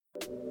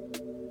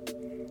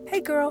Hey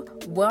girl,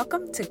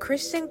 welcome to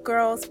Christian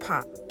Girls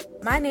Pop.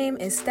 My name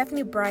is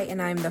Stephanie Bright and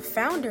I'm the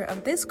founder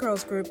of this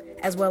girls group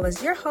as well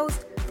as your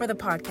host for the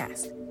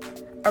podcast.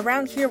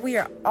 Around here we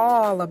are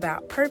all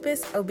about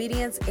purpose,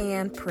 obedience,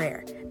 and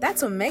prayer.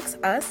 That's what makes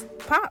us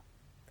pop.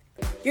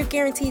 You're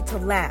guaranteed to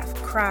laugh,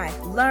 cry,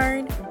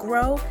 learn,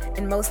 grow,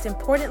 and most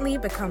importantly,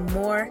 become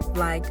more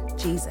like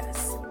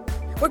Jesus.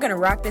 We're going to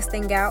rock this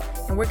thing out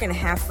and we're going to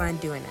have fun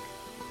doing it.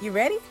 You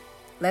ready?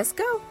 Let's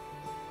go.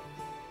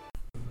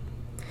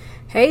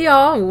 Hey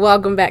y'all,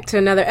 welcome back to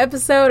another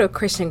episode of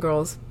Christian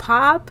Girls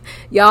Pop.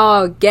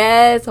 Y'all,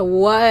 guess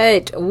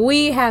what?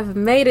 We have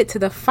made it to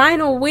the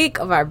final week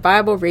of our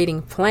Bible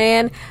reading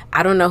plan.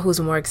 I don't know who's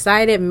more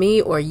excited,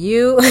 me or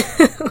you.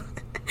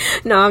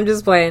 No, I'm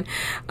just playing.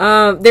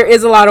 There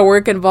is a lot of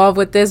work involved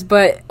with this,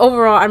 but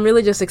overall, I'm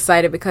really just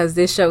excited because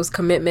this shows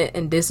commitment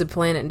and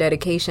discipline and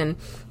dedication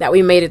that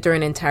we made it through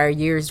an entire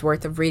year's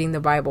worth of reading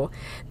the Bible.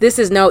 This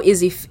is no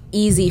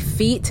easy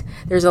feat.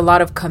 There's a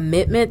lot of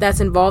commitment that's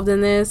involved in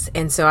this,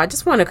 and so I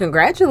just want to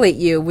congratulate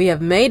you. We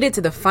have made it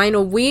to the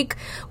final week.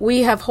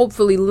 We have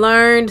hopefully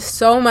learned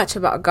so much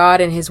about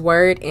God and His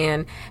Word,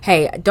 and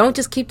hey, don't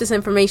just keep this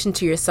information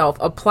to yourself.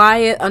 Apply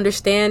it,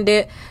 understand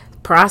it,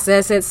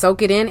 process it,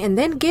 soak it in, and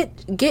then get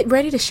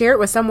ready to share it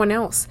with someone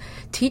else.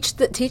 Teach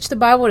the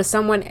Bible to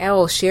someone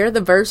else. Share the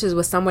verses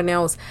with someone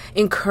else.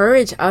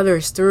 Encourage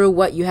others through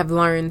what you have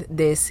learned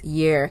this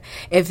year.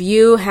 If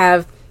you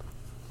have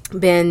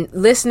been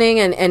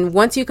listening and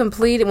once you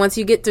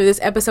get through this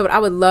episode, I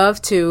would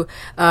love to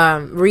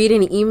read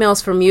any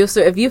emails from you. So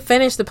if you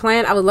finish the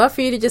plan, I would love for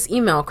you to just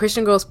email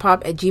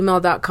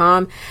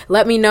christiangirlspop@gmail.com.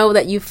 Let me know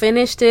that you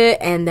finished it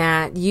and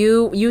that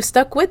you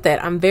stuck with it.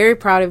 I'm very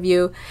proud of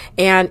you.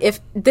 And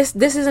if this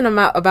isn't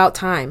about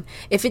time,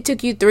 if it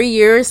took you 3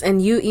 years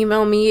and you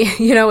email me,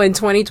 in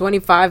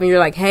 2025 and you're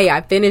like, hey,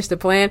 I finished the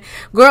plan,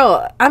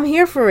 girl, I'm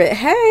here for it.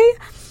 Hey,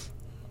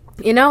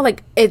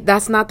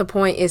 that's not the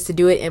point, is to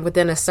do it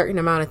within a certain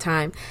amount of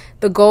time.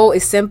 The goal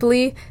is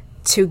simply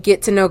to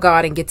get to know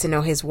God and get to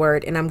know His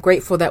Word. And I'm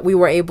grateful that we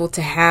were able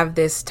to have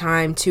this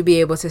time to be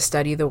able to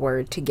study the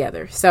Word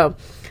together. So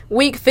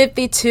week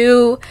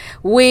 52,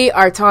 we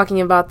are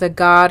talking about the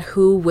God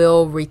who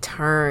will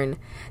return.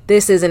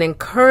 This is an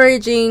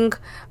encouraging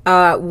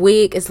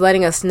week. It's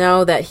letting us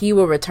know that He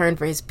will return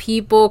for His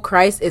people.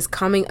 Christ is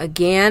coming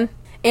again.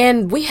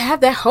 And we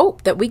have that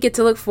hope that we get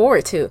to look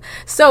forward to.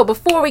 So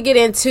before we get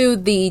into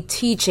the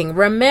teaching,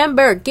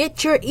 remember,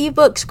 get your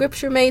ebook,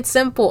 Scripture Made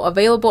Simple,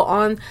 available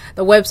on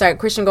the website,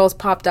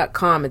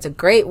 christiangirlspop.com. It's a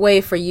great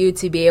way for you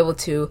to be able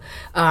to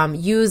have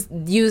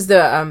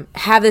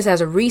this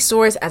as a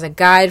resource, as a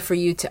guide for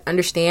you to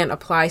understand,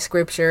 apply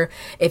Scripture.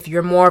 If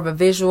you're more of a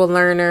visual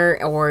learner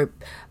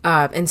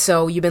and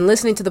so you've been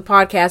listening to the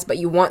podcast, but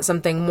you want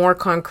something more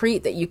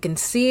concrete that you can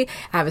see,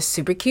 I have a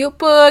super cute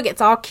book.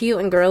 It's all cute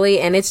and girly,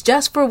 and it's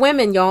just for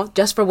women, y'all,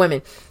 just for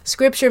women.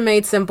 Scripture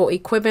Made Simple,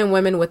 equipping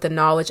women with the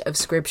knowledge of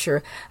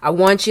Scripture. I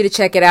want you to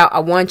check it out. I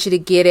want you to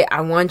get it.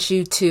 I want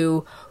you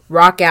to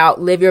rock out,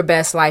 live your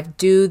best life,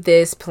 do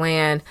this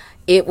plan.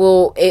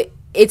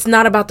 It's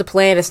not about the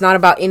plan. It's not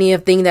about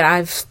anything that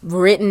I've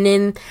written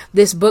in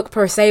this book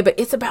per se, but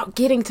it's about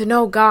getting to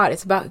know God.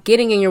 It's about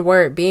getting in your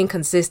word, being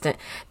consistent.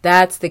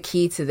 That's the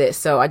key to this.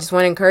 So I just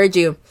want to encourage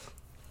you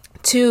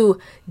to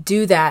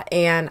do that.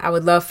 And I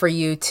would love for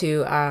you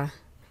to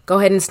go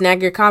ahead and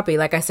snag your copy.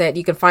 Like I said,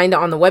 you can find it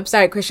on the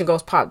website,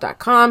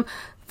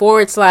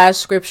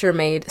 christiangirlspop.com/Scripture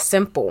Made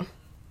Simple.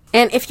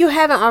 And if you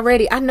haven't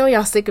already, I know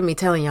y'all sick of me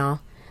telling y'all,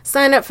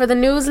 sign up for the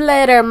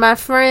newsletter, my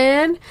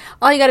friend.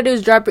 All you got to do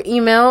is drop your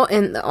email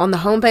on the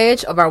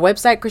homepage of our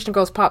website,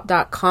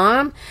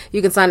 christiangirlspop.com.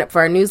 You can sign up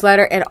for our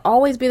newsletter and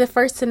always be the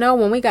first to know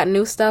when we got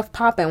new stuff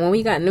popping, when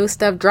we got new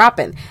stuff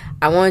dropping.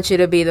 I want you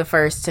to be the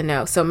first to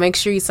know. So make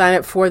sure you sign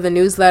up for the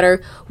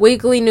newsletter.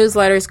 Weekly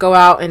newsletters go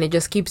out and it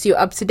just keeps you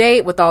up to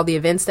date with all the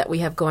events that we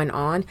have going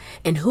on.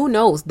 And who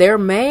knows, there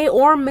may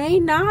or may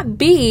not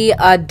be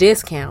a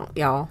discount,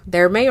 y'all.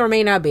 There may or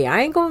may not be.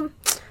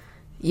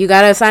 You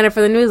got to sign up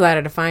for the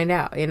newsletter to find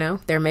out,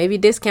 There may be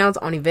discounts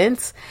on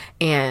events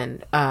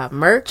and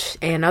merch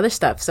and other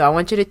stuff. So I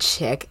want you to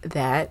check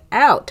that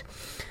out.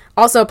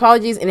 Also,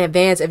 apologies in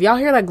advance. If y'all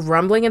hear like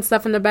rumbling and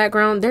stuff in the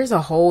background, there's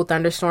a whole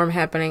thunderstorm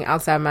happening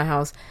outside my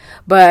house.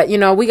 But,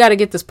 we got to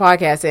get this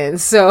podcast in.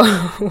 So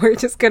we're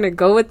just going to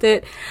go with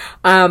it.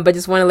 But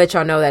just want to let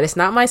y'all know that it's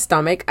not my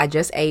stomach. I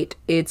just ate.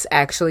 It's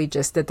actually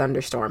just the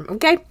thunderstorm.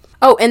 Okay.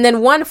 Oh, and then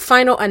one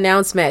final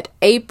announcement,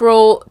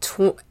 April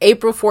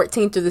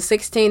 14th through the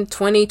 16th,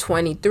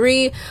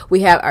 2023, we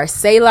have our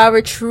Selah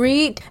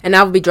retreat, and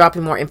I will be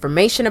dropping more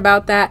information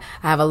about that.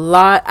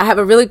 I have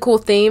a really cool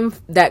theme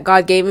that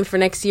God gave me for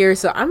next year,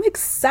 so I'm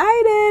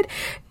excited.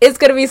 It's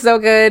going to be so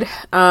good.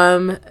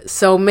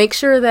 So make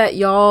sure that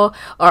y'all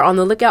are on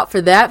the lookout for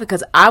that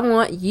because I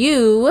want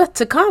you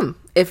to come.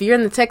 If you're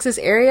in the Texas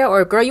area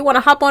or girl, you want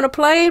to hop on a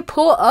plane,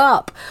 pull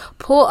up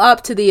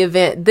to the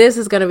event. This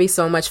is going to be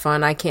so much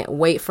fun. I can't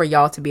wait for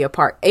y'all to be a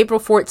part. April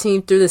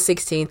 14th through the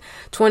 16th,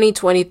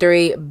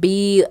 2023.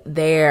 Be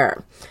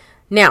there.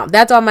 Now,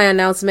 that's all my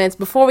announcements.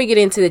 Before we get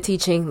into the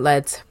teaching,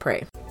 let's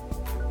pray.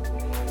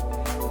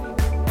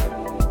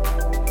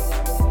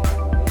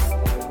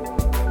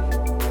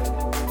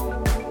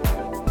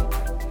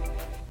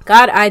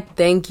 God, I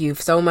thank you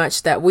so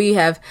much that we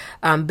have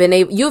been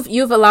able,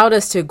 you've allowed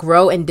us to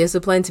grow and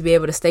discipline to be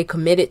able to stay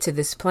committed to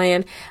this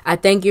plan. I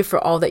thank you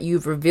for all that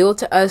you've revealed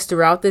to us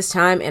throughout this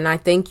time. And I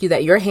thank you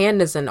that your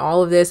hand is in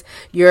all of this.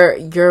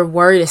 Your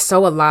word is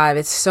so alive.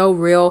 It's so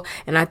real.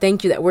 And I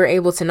thank you that we're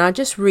able to not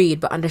just read,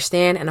 but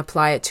understand and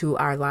apply it to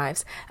our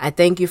lives. I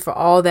thank you for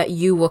all that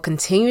you will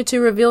continue to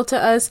reveal to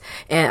us.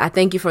 And I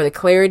thank you for the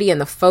clarity and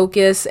the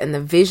focus and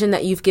the vision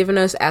that you've given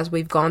us as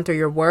we've gone through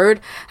your word.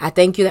 I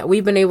thank you that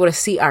we've been able to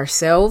see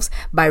ourselves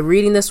by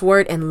reading this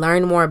word and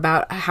learn more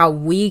about how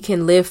we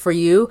can live for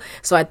you.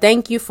 So I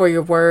thank you for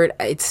your word.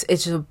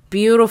 It's a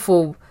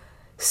beautiful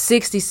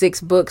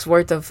 66 books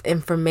worth of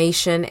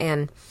information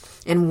and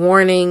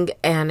warning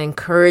and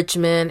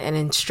encouragement and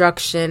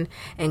instruction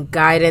and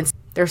guidance.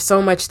 There's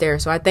so much there.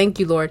 So I thank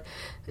you, Lord.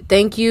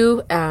 Thank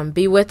you.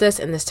 Be with us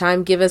in this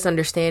time. Give us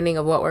understanding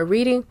of what we're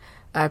reading.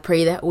 I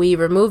pray that we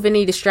remove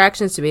any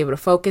distractions to be able to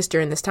focus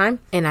during this time.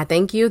 And I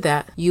thank you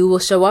that you will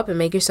show up and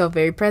make yourself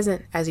very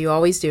present as you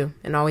always do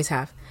and always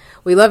have.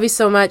 We love you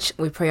so much.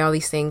 We pray all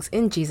these things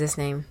in Jesus'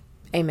 name.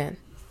 Amen.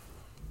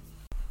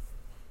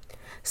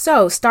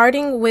 So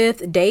starting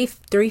with day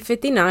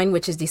 359,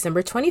 which is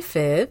December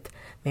 25th,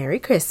 Merry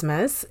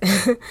Christmas.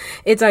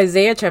 It's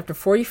Isaiah chapter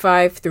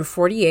 45 through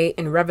 48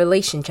 and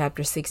Revelation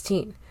chapter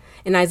 16.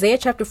 In Isaiah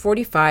chapter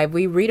 45,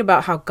 we read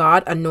about how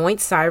God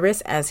anoints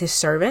Cyrus as his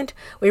servant.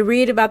 We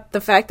read about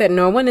the fact that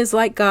no one is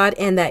like God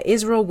and that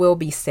Israel will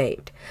be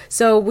saved.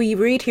 So we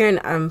read here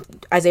in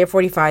Isaiah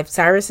 45,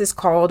 Cyrus is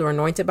called or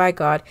anointed by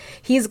God.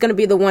 He's going to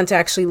be the one to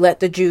actually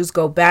let the Jews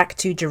go back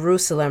to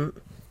Jerusalem.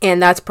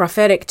 And that's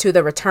prophetic to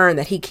the return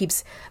that he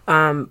keeps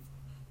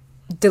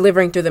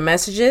delivering through the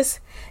messages.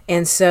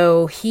 And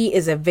so he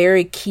is a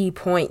very key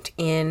point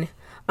in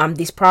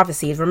these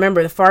prophecies.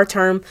 Remember, the far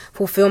term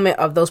fulfillment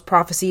of those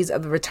prophecies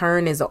of the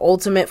return is the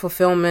ultimate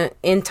fulfillment,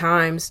 end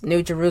times,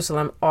 New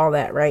Jerusalem, all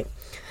that, right?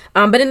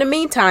 But in the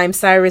meantime,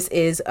 Cyrus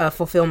is a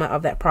fulfillment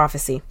of that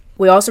prophecy.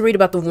 We also read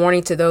about the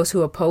warning to those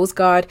who oppose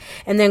God.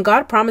 And then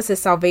God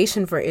promises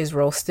salvation for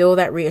Israel, still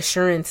that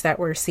reassurance that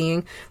we're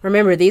seeing.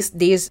 Remember,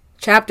 these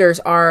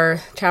chapters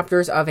are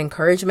chapters of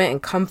encouragement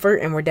and comfort,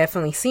 and we're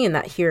definitely seeing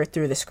that here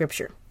through the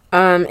scripture.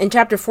 In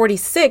chapter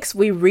 46,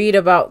 we read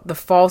about the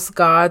false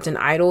gods and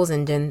idols,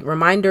 and then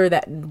reminder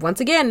that once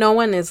again, no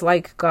one is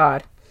like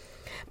God.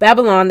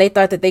 Babylon, they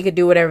thought that they could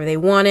do whatever they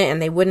wanted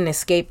and they wouldn't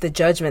escape the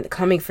judgment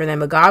coming for them.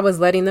 But God was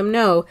letting them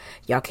know,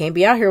 y'all can't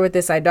be out here with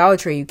this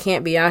idolatry. You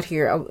can't be out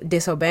here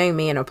disobeying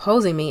me and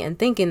opposing me and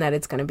thinking that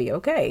it's going to be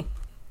okay.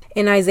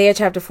 In Isaiah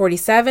chapter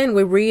 47,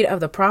 we read of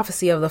the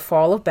prophecy of the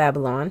fall of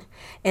Babylon.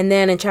 And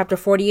then in chapter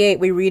 48,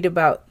 we read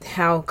about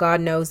how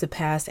God knows the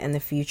past and the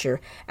future.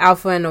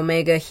 Alpha and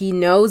Omega, he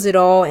knows it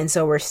all. And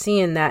so we're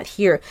seeing that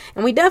here.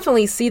 And we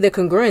definitely see the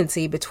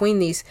congruency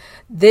between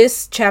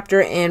this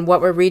chapter and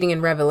what we're reading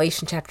in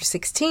Revelation chapter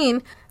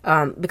 16,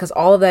 because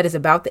all of that is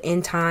about the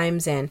end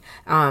times and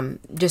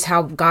just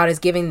how God is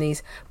giving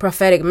these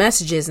prophetic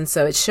messages. And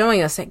so it's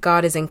showing us that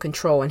God is in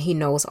control and he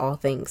knows all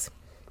things.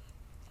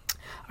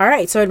 All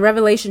right, so in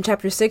Revelation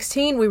chapter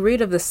 16, we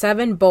read of the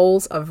 7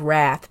 bowls of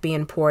wrath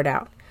being poured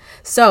out.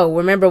 So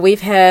remember,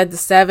 we've had the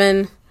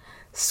 7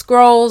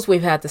 scrolls,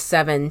 we've had the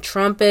 7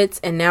 trumpets,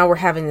 and now we're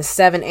having the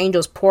 7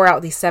 angels pour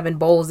out these 7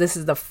 bowls. This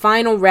is the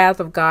final wrath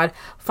of God,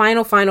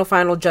 final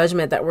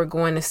judgment that we're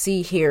going to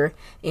see here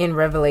in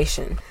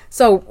Revelation.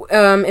 So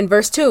in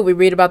verse 2, we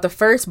read about the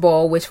first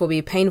bowl, which will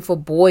be painful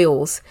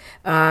boils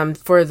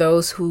for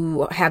those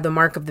who have the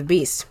mark of the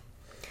beast.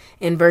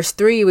 In verse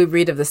 3, we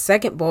read of the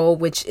second bowl,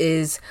 which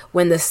is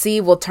when the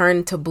sea will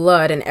turn to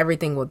blood and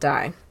everything will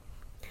die.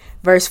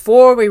 Verse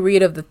 4, we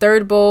read of the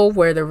third bowl,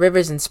 where the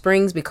rivers and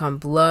springs become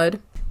blood.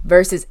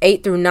 Verses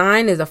 8 through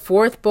 9 is the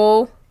fourth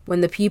bowl,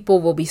 when the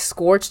people will be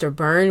scorched or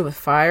burned with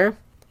fire.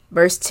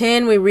 Verse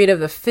 10, we read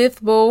of the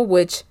fifth bowl,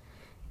 which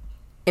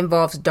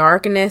involves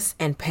darkness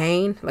and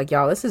pain. Like,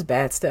 y'all, this is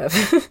bad stuff.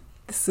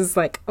 This is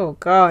like, oh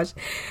gosh,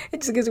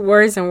 it just gets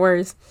worse and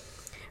worse.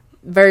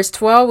 Verse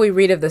 12, we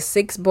read of the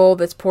sixth bowl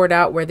that's poured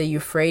out where the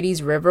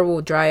Euphrates River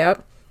will dry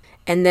up.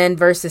 And then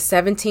verses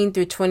 17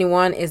 through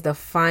 21 is the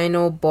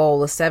final bowl,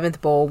 the seventh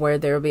bowl, where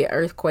there will be an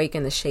earthquake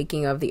and the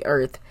shaking of the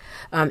earth.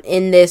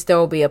 In this, there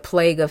will be a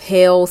plague of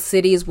hail.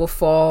 Cities will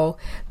fall.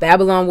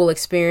 Babylon will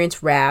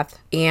experience wrath.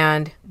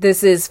 And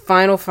this is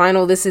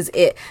final. This is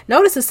it.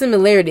 Notice the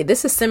similarity.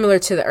 This is similar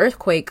to the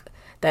earthquake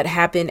that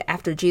happened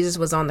after Jesus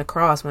was on the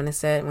cross when he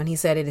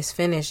said it is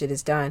finished, it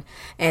is done.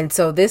 And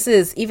so this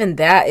is, even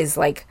that is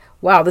like,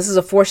 wow, this is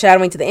a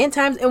foreshadowing to the end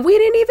times, and we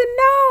didn't even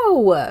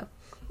know.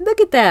 Look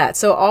at that.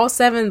 So all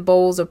 7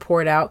 bowls are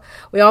poured out.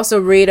 We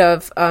also read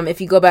of, if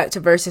you go back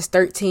to verses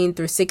 13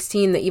 through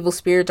 16, the evil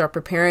spirits are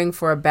preparing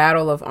for a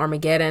battle of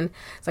Armageddon.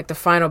 It's like the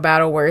final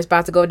battle where it's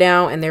about to go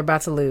down and they're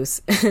about to lose.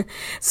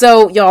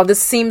 So y'all,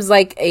 this seems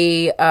like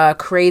a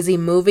crazy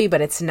movie,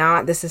 but it's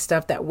not. This is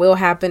stuff that will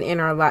happen in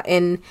our life.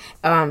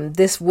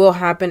 This will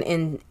happen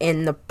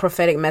in the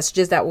prophetic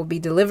messages that will be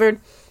delivered.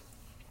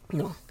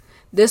 No,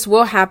 this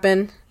will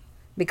happen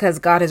because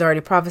God has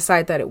already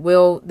prophesied that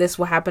this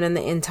will happen in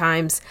the end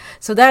times.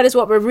 So that is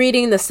what we're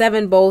reading. The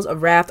 7 bowls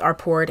of wrath are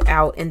poured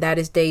out, and that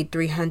is day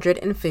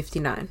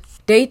 359.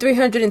 Day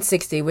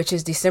 360, which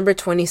is December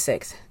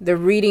 26th. The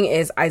reading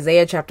is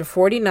Isaiah chapter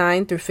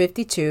 49 through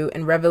 52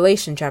 and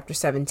Revelation chapter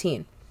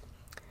 17.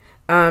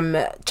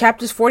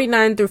 Chapters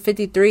 49 through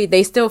 53,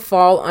 they still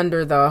fall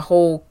under the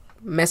whole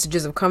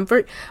messages of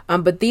comfort,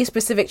 but these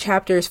specific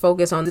chapters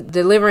focus on the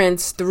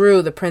deliverance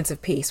through the Prince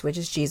of Peace, which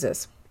is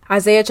Jesus.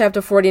 Isaiah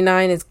chapter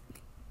 49 is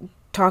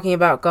talking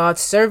about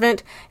God's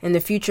servant and the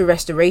future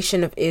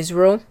restoration of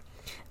Israel.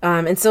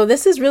 And so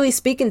this is really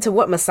speaking to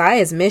what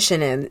Messiah's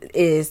mission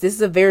is. This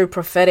is a very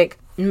prophetic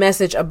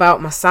message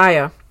about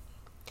Messiah.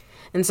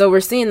 And so we're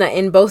seeing that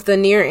in both the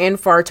near and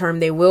far term,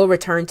 they will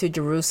return to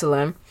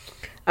Jerusalem.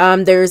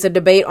 There's a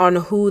debate on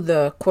who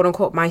the quote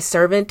unquote my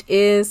servant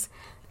is,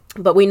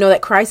 but we know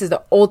that Christ is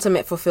the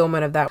ultimate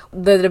fulfillment of that.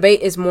 The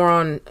debate is more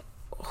on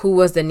who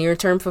was the near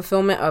term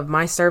fulfillment of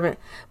my servant,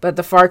 but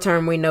the far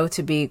term we know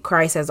to be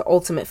Christ as the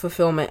ultimate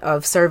fulfillment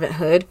of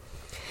servanthood.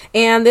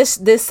 And this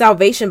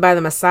salvation by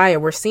the Messiah,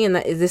 we're seeing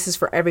that this is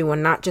for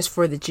everyone, not just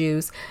for the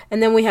Jews.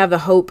 And then we have the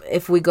hope,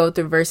 if we go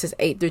through verses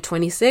 8 through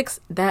 26,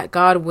 that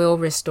God will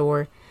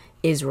restore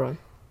Israel.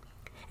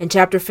 In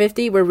chapter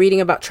 50, we're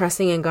reading about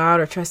trusting in God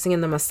or trusting in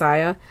the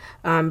Messiah.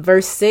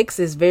 Verse 6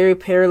 is very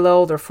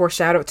paralleled or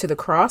foreshadowed to the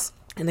cross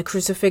and the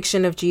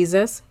crucifixion of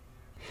Jesus.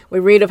 We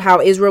read of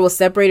how Israel was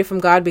separated from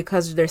God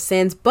because of their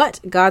sins,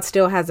 but God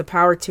still has the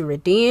power to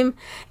redeem.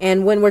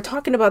 And when we're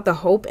talking about the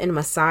hope in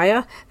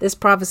Messiah, this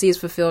prophecy is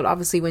fulfilled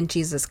obviously when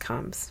Jesus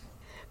comes.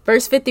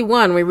 Verse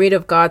 51, we read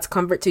of God's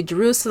comfort to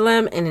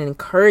Jerusalem and an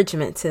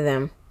encouragement to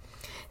them.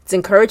 It's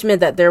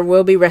encouragement that there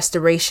will be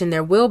restoration.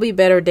 There will be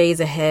better days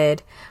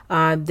ahead.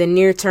 The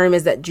near term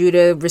is that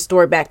Judah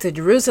restored back to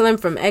Jerusalem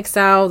from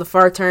exile. The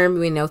far term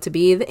we know to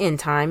be the end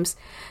times.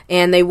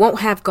 And they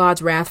won't have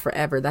God's wrath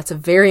forever. That's a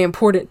very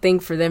important thing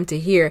for them to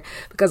hear,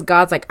 because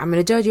God's like, I'm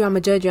going to judge you. I'm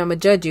going to judge you. I'm going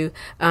to judge you.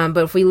 But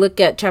if we look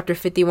at chapter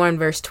 51,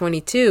 verse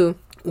 22,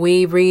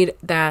 we read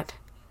that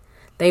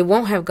they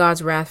won't have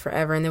God's wrath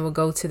forever and they will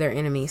go to their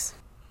enemies.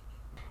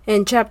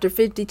 In chapter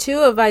 52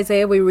 of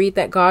Isaiah, we read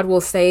that God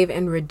will save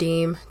and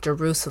redeem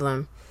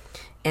Jerusalem.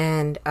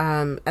 And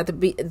at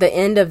the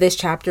end of this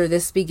chapter,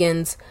 this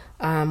begins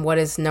what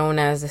is known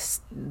as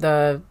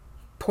the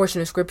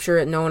portion of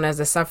scripture known as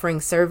the suffering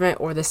servant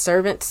or the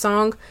servant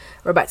song.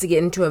 We're about to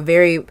get into a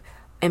very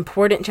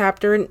important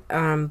chapter,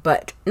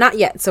 but not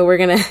yet. So we're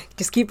going to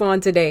just keep on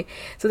today.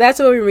 So that's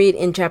what we read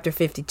in chapter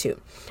 52.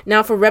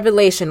 Now for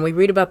Revelation, we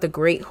read about the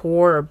great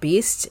whore or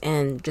beast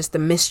and just the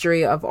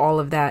mystery of all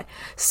of that.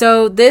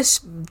 So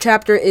this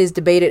chapter is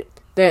debated.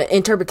 The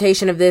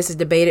interpretation of this is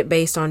debated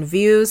based on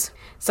views.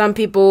 Some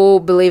people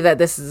believe that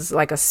this is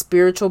like a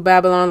spiritual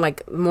Babylon,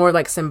 like more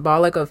like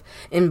symbolic of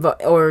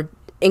or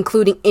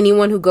including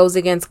anyone who goes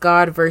against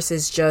God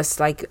versus just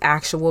like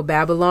actual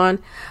Babylon.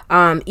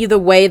 Either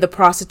way, the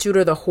prostitute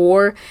or the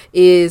whore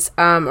is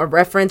a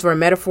reference or a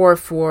metaphor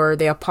for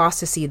the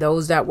apostasy,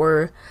 those that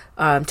were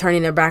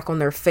turning their back on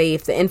their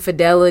faith, the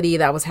infidelity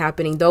that was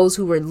happening, those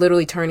who were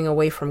literally turning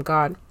away from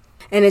God.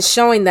 And it's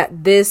showing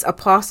that this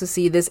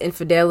apostasy, this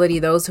infidelity,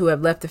 those who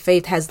have left the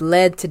faith has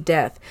led to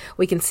death.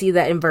 We can see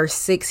that in verse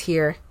 6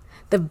 here.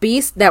 The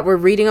beast that we're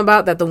reading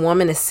about that the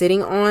woman is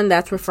sitting on,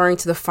 that's referring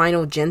to the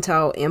final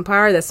Gentile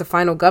empire. That's the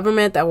final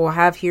government that we'll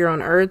have here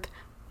on earth.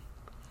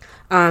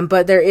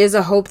 But there is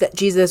a hope that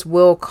Jesus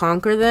will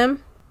conquer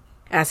them,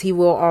 as he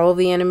will all of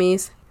the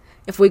enemies.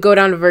 If we go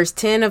down to verse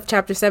 10 of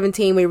chapter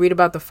 17, we read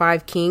about the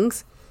 5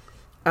 kings.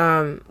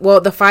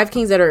 The 5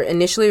 kings that are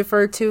initially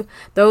referred to,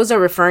 those are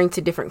referring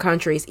to different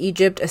countries: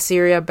 Egypt,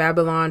 Assyria,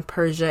 Babylon,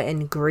 Persia,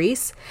 and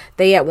Greece.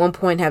 They at one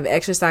point have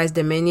exercised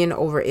dominion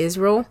over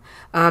Israel.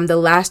 The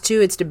last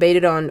 2, it's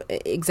debated on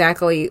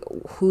exactly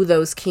who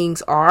those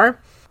kings are.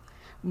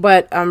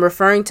 But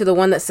referring to the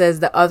one that says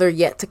the other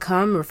yet to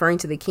come, referring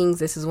to the kings,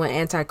 this is when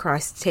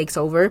Antichrist takes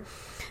over.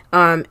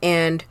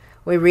 And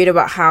we read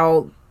about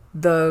how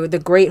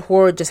the great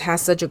whore just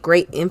has such a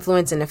great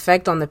influence and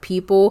effect on the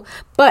people.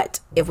 But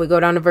if we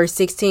go down to verse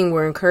 16,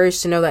 we're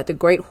encouraged to know that the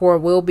great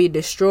whore will be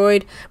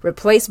destroyed,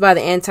 replaced by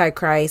the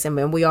Antichrist.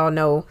 And we all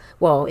know,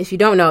 well, if you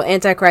don't know,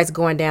 Antichrist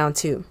going down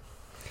too.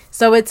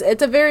 So it's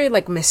a very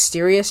like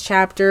mysterious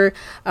chapter.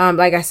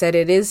 Like I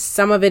said,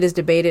 some of it is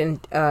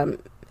debated and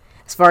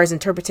as far as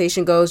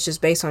interpretation goes,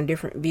 just based on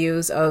different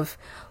views of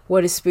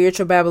what is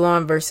spiritual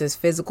Babylon versus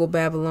physical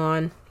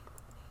Babylon.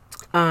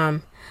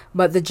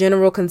 But the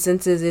general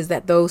consensus is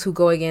that those who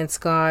go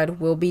against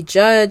God will be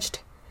judged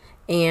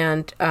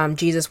and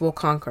Jesus will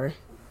conquer.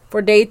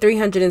 For day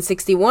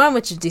 361,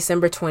 which is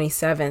December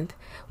 27th,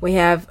 we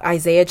have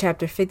Isaiah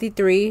chapter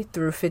 53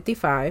 through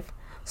 55,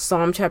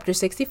 Psalm chapter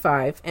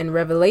 65, and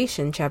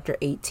Revelation chapter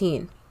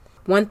 18.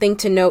 One thing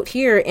to note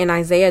here in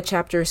Isaiah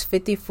chapters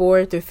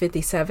 54 through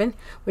 57,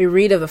 we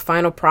read of the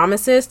final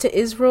promises to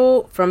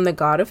Israel from the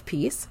God of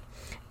peace.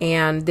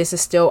 And this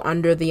is still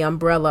under the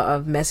umbrella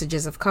of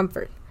messages of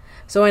comfort.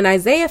 So in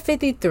Isaiah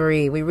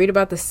 53, we read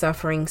about the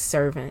suffering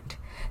servant.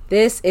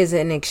 This is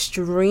an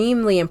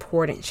extremely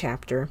important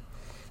chapter.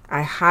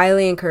 I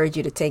highly encourage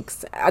you to take,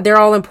 they're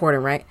all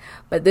important, right?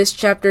 But this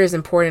chapter is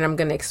important. I'm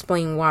going to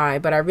explain why,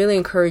 but I really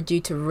encourage you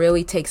to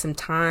really take some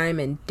time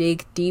and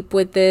dig deep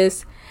with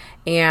this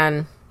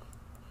and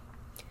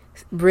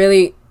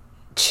really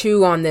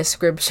chew on this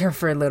scripture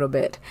for a little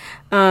bit.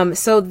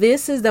 So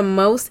this is the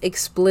most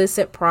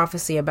explicit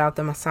prophecy about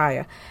the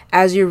Messiah.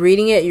 As you're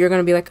reading it, you're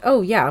going to be like,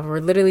 oh yeah, we're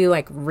literally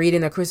like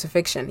reading the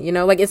crucifixion, you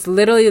know, like it's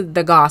literally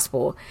the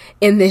gospel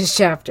in this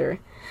chapter.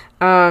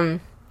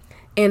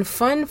 And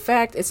fun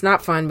fact, it's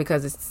not fun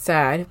because it's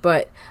sad,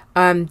 but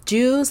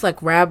Jews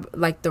like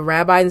the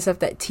rabbis and stuff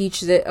that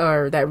teach it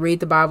or that read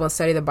the Bible and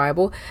study the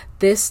Bible,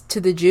 this to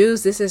the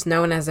Jews, this is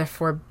known as a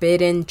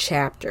forbidden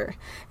chapter.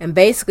 And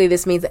basically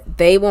this means that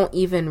they won't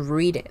even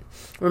read it.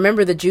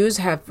 Remember, the Jews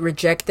have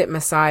rejected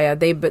Messiah.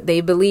 They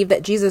believe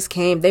that Jesus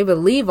came. They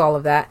believe all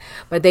of that,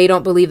 but they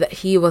don't believe that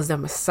he was the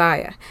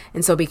Messiah.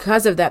 And so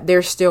because of that,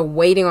 they're still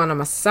waiting on a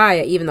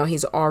Messiah, even though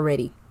he's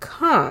already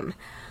come.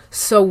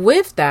 So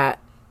with that,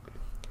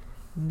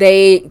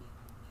 they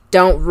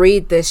don't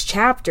read this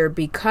chapter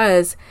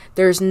because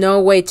there's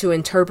no way to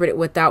interpret it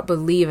without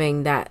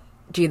believing that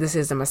Jesus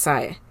is the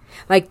Messiah.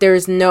 Like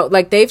there's no,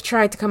 like they've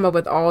tried to come up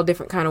with all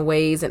different kind of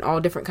ways and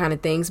all different kind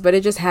of things, but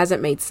it just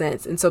hasn't made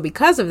sense. And so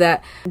because of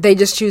that, they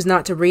just choose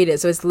not to read it.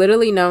 So it's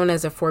literally known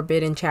as a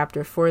forbidden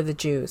chapter for the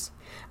Jews.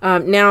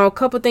 Now, a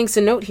couple things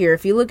to note here.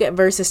 If you look at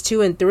verses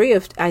 2 and 3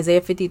 of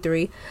Isaiah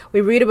 53,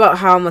 we read about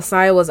how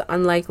Messiah was an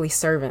unlikely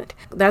servant.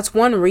 That's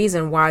one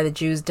reason why the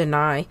Jews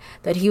deny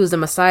that he was the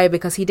Messiah,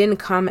 because he didn't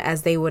come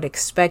as they would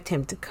expect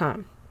him to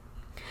come.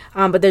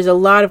 But there's a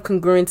lot of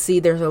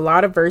congruency. There's a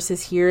lot of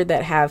verses here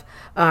that have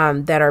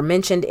that are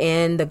mentioned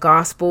in the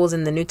Gospels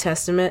in the New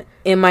Testament.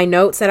 In my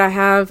notes that I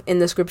have in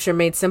the Scripture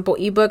Made Simple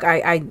ebook,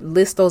 I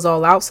list those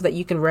all out so that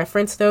you can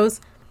reference those.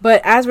 But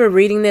as we're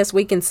reading this,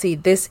 we can see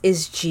this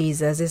is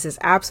Jesus. This is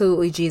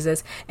absolutely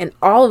Jesus. And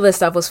all of this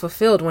stuff was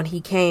fulfilled when he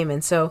came.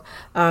 And so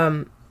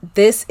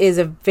this is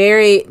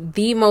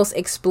the most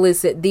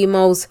explicit, the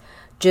most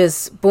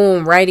just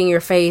boom, right in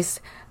your face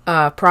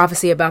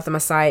prophecy about the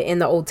Messiah in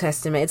the Old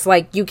Testament. It's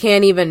like you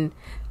can't even,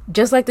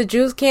 just like the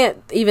Jews can't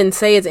even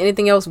say it's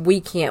anything else,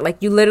 we can't. Like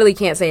you literally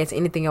can't say it's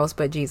anything else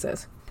but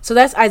Jesus. So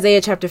that's Isaiah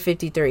chapter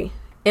 53.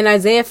 In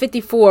Isaiah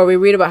 54, we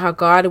read about how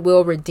God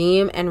will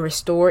redeem and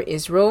restore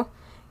Israel,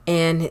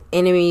 and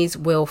enemies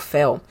will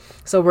fail.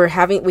 So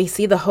we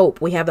see the hope.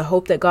 We have the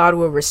hope that God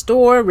will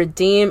restore,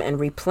 redeem, and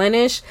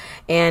replenish.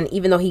 And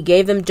even though he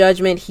gave them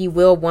judgment, he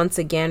will once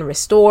again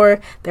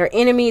restore. Their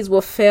enemies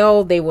will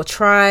fail. They will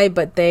try,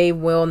 but they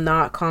will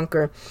not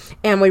conquer.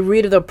 And we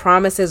read of the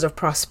promises of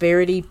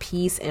prosperity,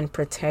 peace, and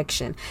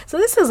protection. So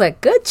this is a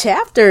good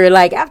chapter.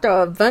 Like after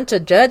a bunch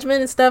of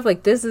judgment and stuff,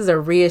 like this is a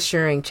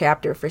reassuring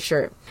chapter for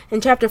sure.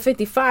 In chapter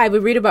 55, we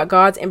read about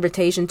God's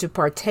invitation to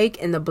partake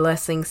in the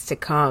blessings to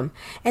come.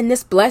 And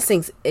these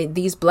blessings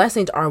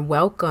are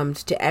welcomed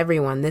to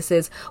everyone. This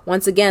is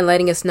once again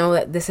letting us know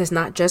that this is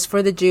not just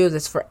for the Jews,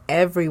 it's for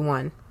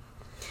everyone.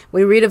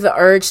 We read of the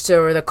urge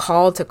or the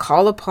call to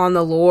call upon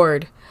the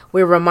Lord.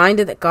 We're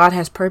reminded that God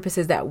has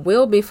purposes that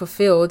will be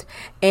fulfilled,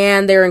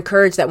 and they're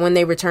encouraged that when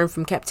they return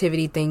from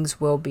captivity,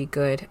 things will be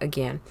good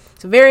again.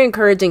 So very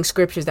encouraging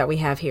scriptures that we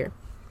have here.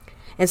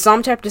 In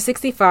Psalm chapter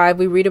 65,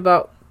 we read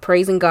about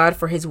praising God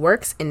for his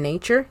works in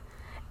nature.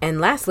 And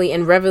lastly,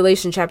 in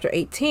Revelation chapter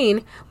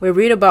 18, we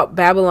read about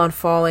Babylon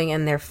falling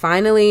and they're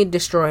finally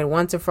destroyed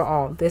once and for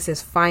all. This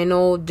is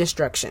final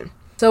destruction.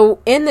 So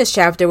in this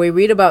chapter, we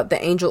read about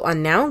the angel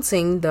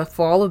announcing the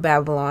fall of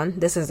Babylon.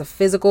 This is a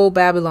physical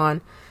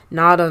Babylon,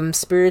 not a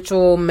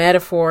spiritual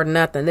metaphor,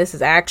 nothing. This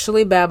is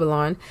actually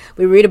Babylon.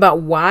 We read about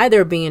why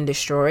they're being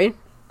destroyed.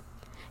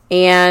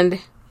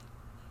 And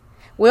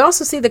we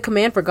also see the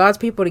command for God's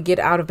people to get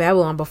out of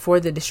Babylon before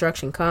the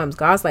destruction comes.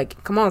 God's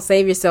like, come on,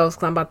 save yourselves,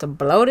 because I'm about to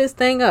blow this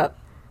thing up.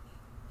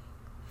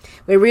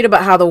 We read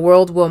about how the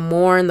world will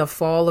mourn the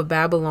fall of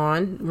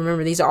Babylon.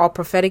 Remember, these are all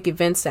prophetic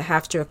events that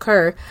have to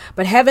occur.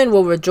 But heaven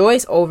will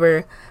rejoice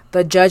over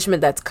the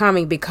judgment that's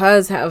coming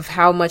because of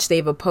how much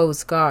they've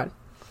opposed God.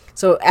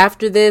 So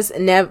after this,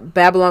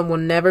 Babylon will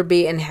never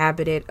be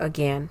inhabited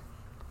again.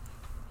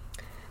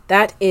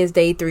 That is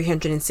day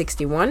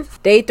 361.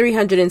 Day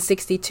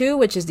 362,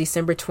 which is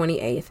December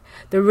 28th.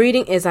 The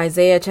reading is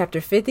Isaiah chapter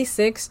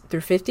 56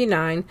 through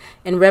 59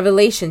 and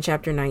Revelation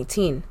chapter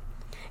 19.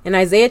 In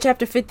Isaiah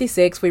chapter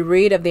 56, we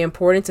read of the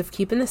importance of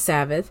keeping the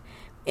Sabbath,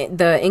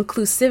 the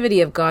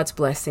inclusivity of God's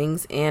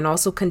blessings, and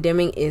also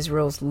condemning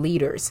Israel's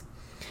leaders.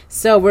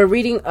 So we're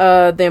reading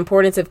the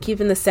importance of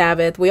keeping the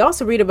Sabbath. We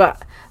also read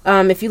about,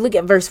 if you look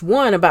at verse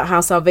 1, about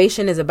how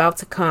salvation is about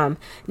to come.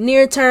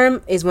 Near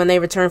term is when they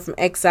return from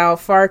exile.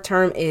 Far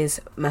term is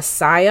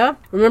Messiah.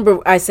 Remember,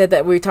 I said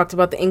that we talked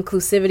about the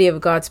inclusivity of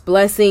God's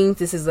blessings.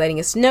 This is letting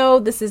us know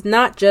this is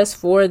not just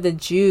for the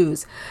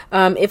Jews.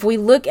 If we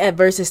look at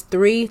verses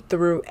 3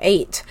 through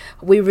 8,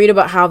 we read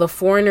about how the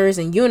foreigners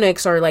and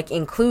eunuchs are like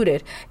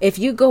included. If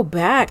you go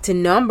back to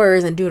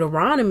Numbers and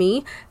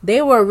Deuteronomy,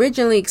 they were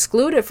originally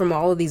excluded from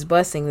all of these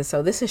blessings. And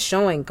so this is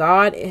showing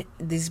God,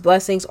 these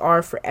blessings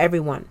are for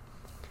everyone.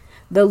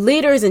 The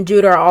leaders in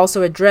Judah are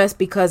also addressed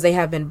because they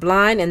have been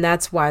blind, and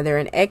that's why they're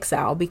in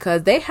exile,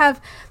 because they have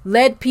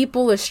led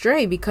people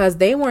astray because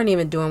they weren't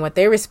even doing what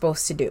they were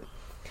supposed to do.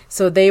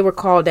 So they were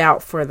called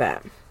out for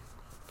that.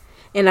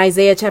 In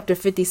Isaiah chapter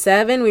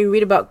 57, we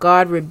read about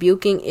God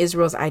rebuking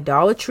Israel's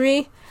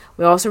idolatry.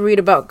 We also read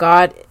about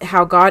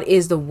how God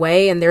is the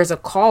way, and there's a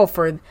call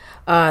for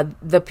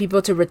the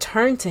people to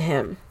return to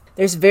him.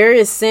 There's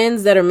various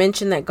sins that are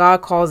mentioned that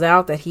God calls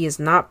out that he is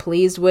not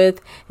pleased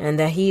with and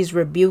that he's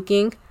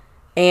rebuking.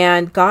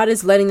 And God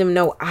is letting them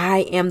know, I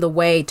am the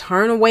way.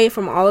 Turn away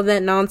from all of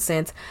that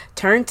nonsense.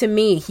 Turn to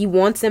me. He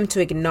wants them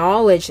to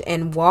acknowledge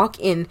and walk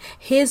in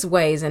his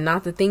ways and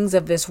not the things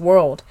of this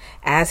world,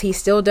 as he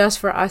still does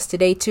for us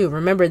today too.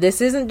 Remember,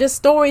 this isn't just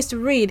stories to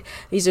read.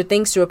 These are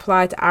things to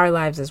apply to our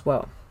lives as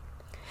well.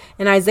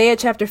 In Isaiah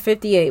chapter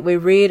 58, we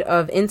read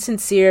of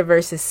insincere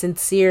versus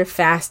sincere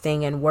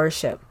fasting and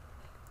worship.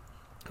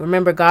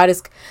 Remember, God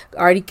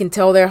already can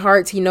tell their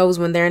hearts. He knows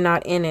when they're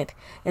not in it.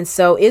 And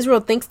so Israel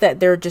thinks that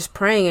they're just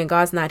praying and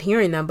God's not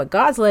hearing them. But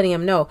God's letting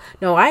them know,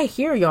 no, I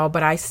hear y'all,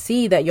 but I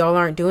see that y'all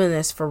aren't doing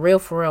this for real,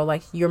 for real.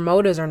 Like, your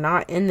motives are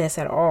not in this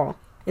at all.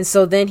 And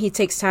so then he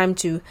takes time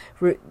to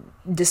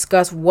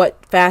discuss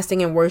what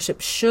fasting and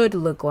worship should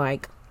look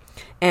like.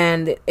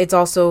 And it's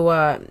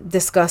also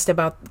discussed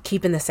about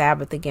keeping the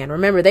Sabbath again.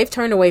 Remember, they've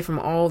turned away from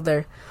all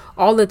the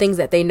things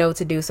that they know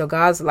to do. So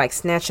God's like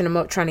snatching them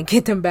up, trying to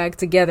get them back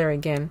together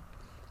again.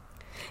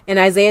 In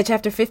Isaiah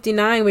chapter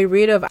 59, we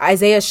read of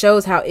Isaiah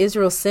shows how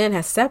Israel's sin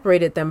has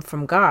separated them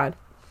from God.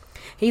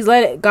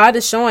 God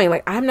is showing,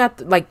 like, I'm not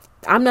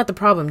the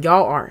problem.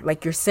 Y'all are.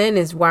 Like, your sin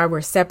is why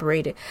we're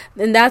separated.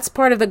 And that's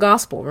part of the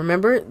gospel.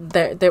 Remember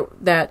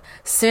that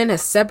sin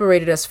has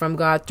separated us from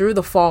God through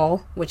the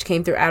fall, which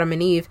came through Adam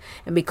and Eve.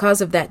 And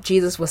because of that,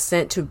 Jesus was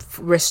sent to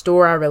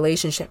restore our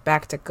relationship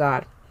back to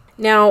God.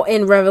 Now,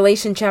 in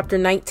Revelation chapter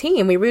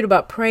 19, we read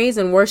about praise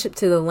and worship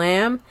to the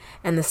Lamb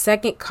and the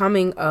second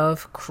coming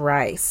of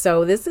Christ.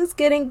 So this is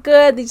getting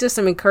good. These are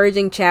some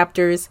encouraging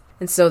chapters.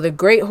 And so the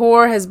great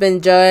whore has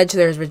been judged.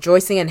 There's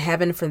rejoicing in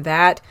heaven for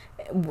that.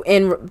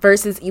 In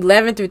verses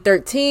 11 through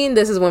 13,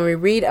 this is when we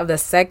read of the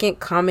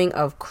second coming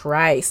of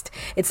Christ.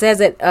 It says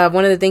that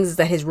one of the things is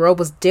that his robe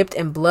was dipped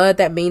in blood.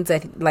 That means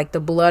that, like, the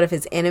blood of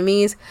his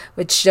enemies,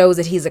 which shows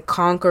that he's a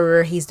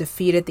conqueror. He's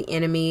defeated the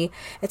enemy.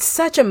 It's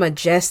such a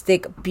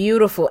majestic,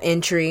 beautiful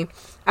entry.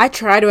 I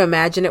try to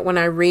imagine it when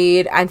I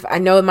read. I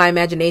know my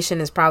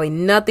imagination is probably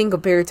nothing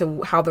compared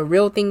to how the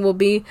real thing will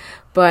be,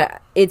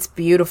 but it's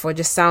beautiful. It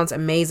just sounds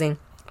amazing.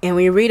 And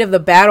we read of the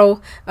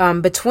battle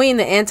between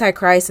the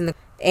Antichrist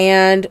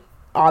and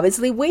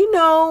obviously we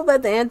know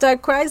that the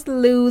Antichrist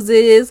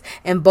loses,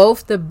 and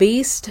both the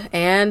beast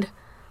and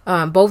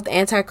both the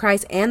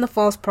Antichrist and the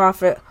false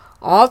prophet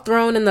all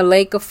thrown in the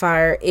lake of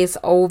fire. It's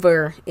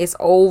over. It's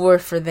over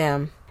for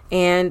them.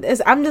 And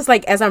I'm just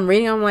like, as I'm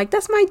reading, I'm like,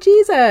 that's my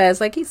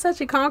Jesus. Like, he's such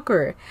a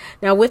conqueror.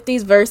 Now, with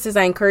these verses,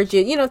 I encourage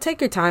you,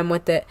 take your time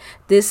with it.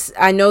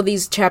 I know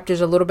these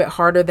chapters are a little bit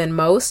harder than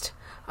most.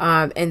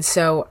 And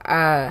so,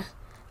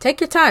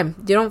 take your time.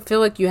 You don't feel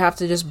like you have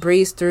to just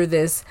breeze through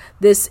this.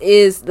 This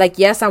is like,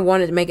 yes, I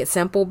wanted to make it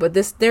simple, but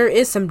there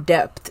is some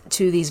depth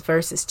to these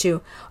verses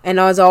too. And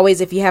as always,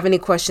 if you have any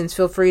questions,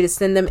 feel free to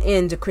send them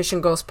in to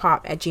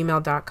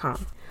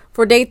christianghostpop@gmail.com.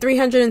 For day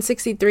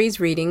 363's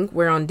reading,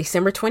 we're on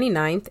December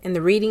 29th, and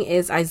the reading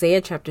is Isaiah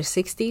chapter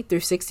 60 through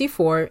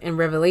 64 and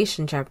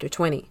Revelation chapter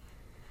 20.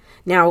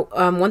 Now,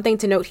 one thing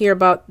to note here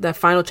about the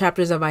final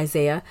chapters of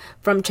Isaiah,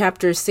 from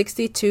chapters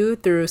 62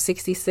 through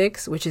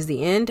 66, which is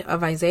the end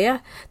of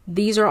Isaiah,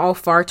 these are all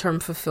far-term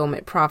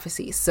fulfillment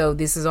prophecies. So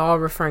this is all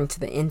referring to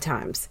the end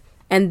times.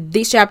 And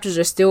these chapters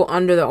are still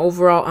under the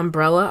overall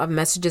umbrella of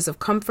messages of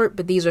comfort,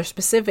 but these are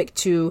specific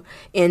to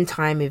end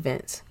time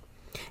events.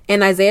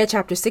 In Isaiah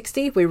chapter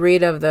 60, we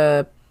read of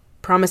the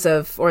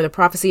the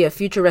prophecy of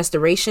future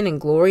restoration and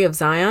glory of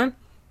Zion.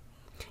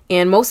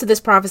 And most of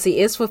this prophecy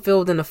is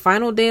fulfilled in the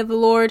final day of the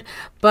Lord,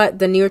 but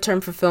the near-term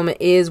fulfillment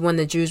is when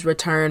the Jews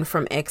return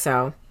from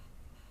exile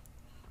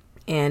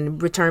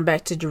and return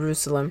back to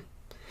Jerusalem.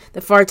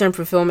 The far-term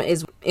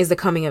fulfillment is the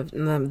coming of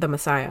the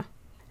Messiah.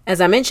 As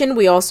I mentioned,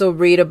 we also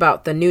read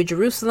about the New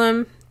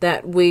Jerusalem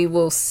that we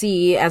will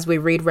see as we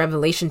read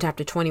Revelation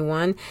chapter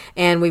 21,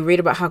 and we read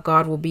about how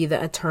God will be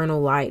the eternal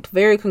light.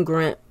 Very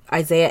congruent,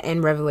 Isaiah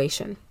and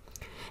Revelation.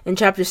 In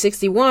chapter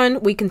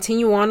 61, we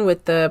continue on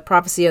with the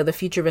prophecy of the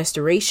future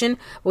restoration.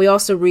 We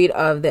also read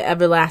of the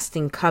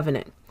everlasting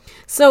covenant.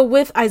 So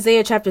with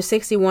Isaiah chapter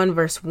 61,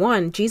 verse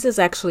 1, Jesus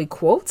actually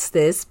quotes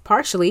this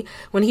partially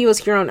when he was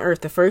here on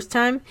earth the first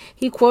time.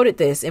 He quoted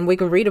this, and we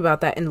can read about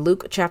that in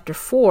Luke chapter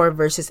 4,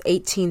 verses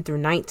 18 through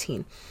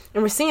 19.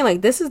 And we're seeing,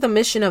 like, this is the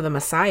mission of the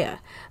Messiah.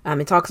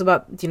 It talks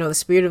about, the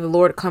Spirit of the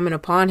Lord coming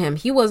upon him.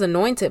 He was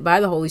anointed by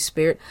the Holy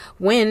Spirit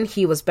when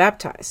he was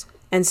baptized.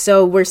 And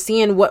so we're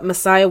seeing what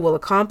Messiah will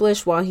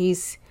accomplish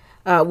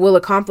will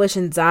accomplish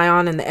in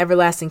Zion and the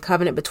everlasting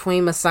covenant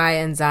between Messiah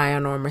and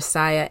Zion, or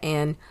Messiah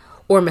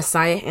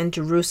and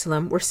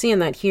Jerusalem. We're seeing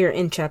that here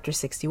in chapter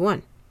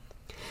 61.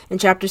 In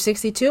chapter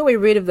 62, we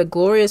read of the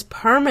glorious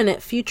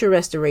permanent future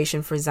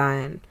restoration for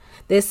Zion.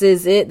 This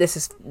is it.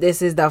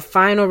 This is the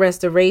final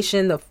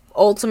restoration, the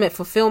ultimate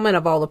fulfillment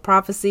of all the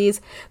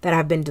prophecies that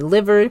have been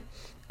delivered.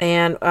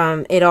 And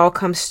it all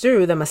comes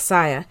through the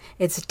Messiah.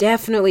 It's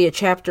definitely a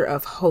chapter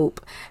of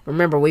hope.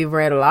 Remember, we've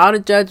read a lot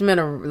of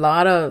judgment, a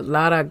lot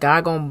of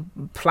God gonna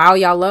plow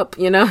y'all up,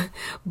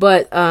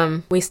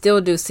 but we still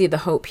do see the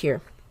hope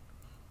here.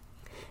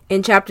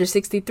 In chapter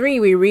 63,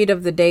 we read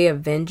of the day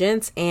of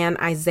vengeance and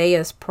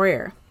Isaiah's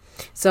prayer.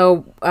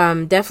 So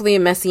definitely a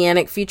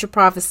messianic future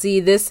prophecy.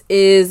 This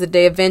is the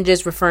day of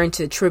vengeance, referring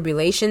to the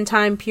tribulation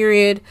time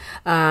period,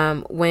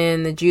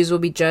 when the Jews will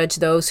be judged,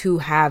 those who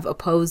have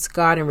opposed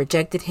God and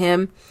rejected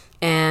him.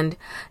 And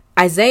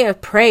Isaiah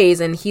prays,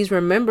 and he's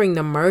remembering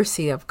the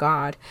mercy of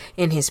God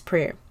in his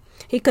prayer.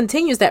 He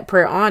continues that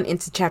prayer on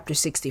into chapter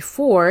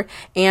 64,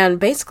 and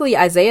basically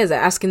Isaiah is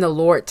asking the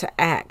Lord to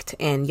act.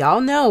 And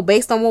y'all know,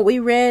 based on what we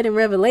read in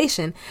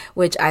Revelation,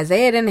 which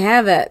Isaiah didn't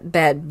have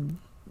that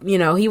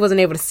he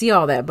wasn't able to see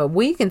all that, but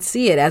we can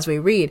see it as we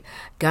read.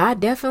 God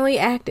definitely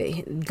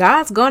acted.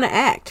 God's going to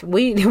act.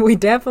 We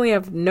definitely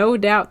have no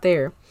doubt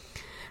there.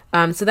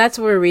 So that's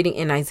what we're reading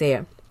in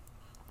Isaiah.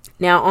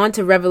 Now on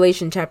to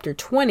Revelation chapter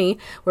 20.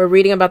 We're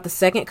reading about the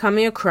second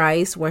coming of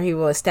Christ, where he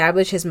will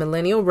establish his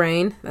millennial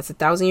reign. That's a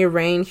 1,000-year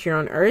reign here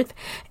on earth.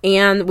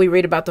 And we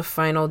read about the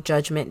final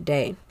judgment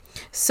day.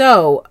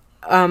 So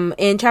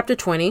in chapter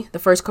 20, the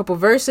first couple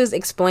verses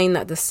explain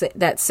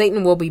that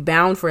Satan will be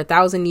bound for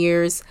 1,000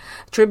 years.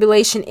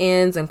 Tribulation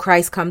ends and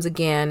Christ comes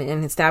again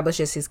and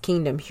establishes his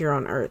kingdom here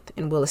on earth,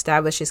 and will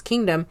establish his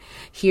kingdom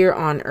here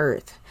on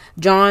earth.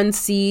 John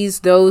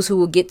sees those who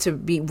will get to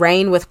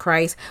reign with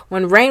Christ.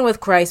 When reign with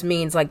Christ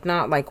means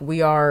not like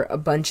we are a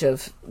bunch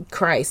of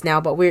Christ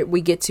now, but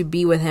we get to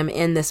be with him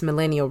in this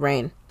millennial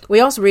reign. We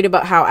also read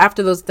about how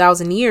after those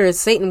 1,000 years,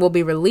 Satan will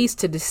be released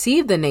to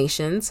deceive the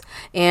nations.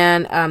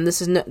 And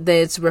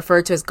it's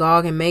referred to as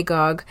Gog and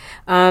Magog.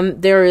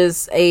 There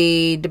is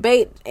a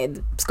debate.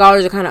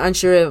 Scholars are kind of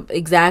unsure of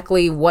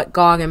exactly what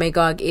Gog and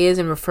Magog is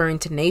in referring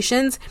to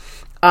nations.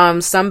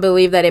 Some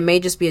believe that it may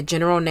just be a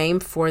general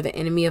name for the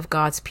enemy of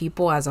God's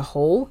people as a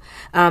whole.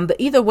 But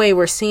either way,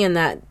 we're seeing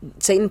that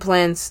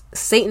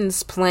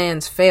Satan's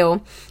plans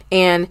fail,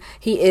 and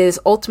he is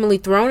ultimately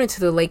thrown into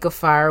the lake of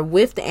fire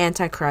with the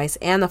Antichrist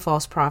and the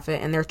false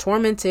prophet, and they're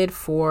tormented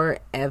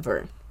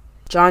forever.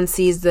 John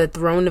sees the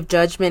throne of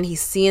judgment.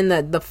 He's seeing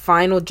the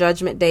final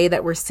judgment day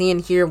that we're seeing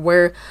here,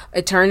 where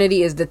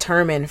eternity is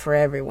determined for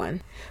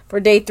everyone. For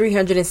day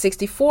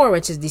 364,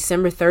 which is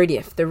December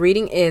 30th, the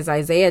reading is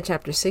Isaiah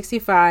chapter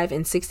 65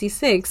 and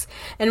 66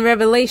 and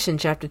Revelation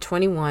chapter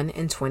 21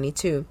 and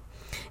 22.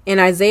 In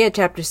Isaiah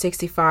chapter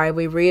 65,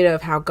 we read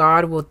of how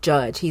God will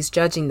judge. He's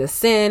judging the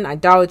sin,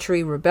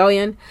 idolatry,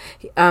 rebellion.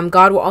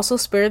 God will also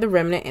spare the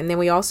remnant. And then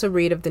we also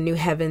read of the new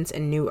heavens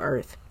and new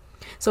earth.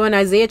 So in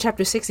Isaiah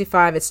chapter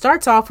 65, it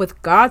starts off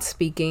with God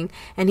speaking,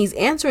 and he's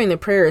answering the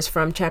prayers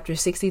from chapter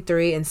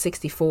 63 and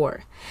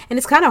 64. And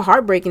it's kind of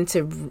heartbreaking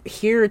to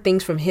hear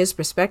things from his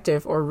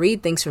perspective, or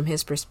read things from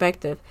his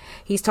perspective.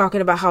 He's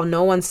talking about how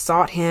no one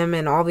sought him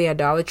and all the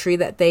idolatry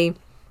that they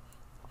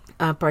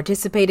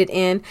participated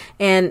in,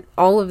 and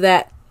all of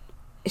that.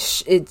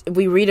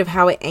 We read of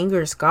how it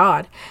angers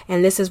God,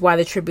 and this is why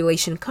the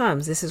tribulation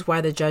comes. This is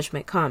why the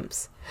judgment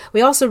comes.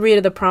 We also read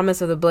of the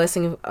promise of the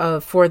blessing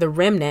for the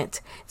remnant.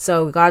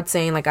 So God's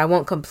saying, I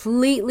won't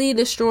completely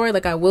destroy,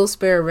 I will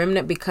spare a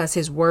remnant, because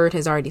his word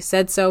has already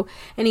said so,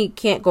 and he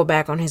can't go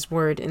back on his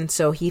word, and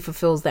so he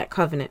fulfills that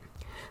covenant.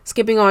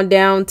 Skipping on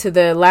down to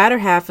the latter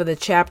half of the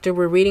chapter,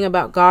 we're reading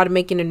about God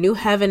making a new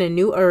heaven and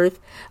new earth.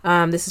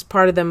 This is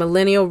part of the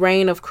millennial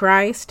reign of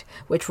Christ,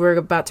 which we're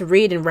about to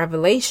read in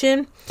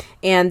Revelation.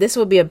 And this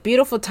will be a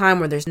beautiful time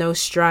where there's no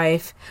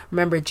strife.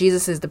 Remember,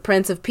 Jesus is the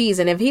Prince of Peace.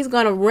 And if he's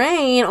going to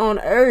reign on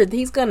earth,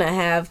 he's going to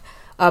have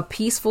a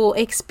peaceful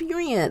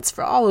experience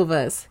for all of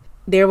us.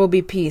 There will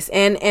be peace.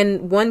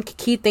 And one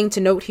key thing to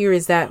note here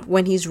is that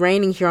when he's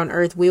reigning here on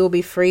earth, we will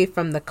be free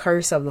from the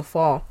curse of the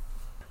fall.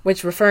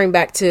 Which, referring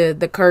back to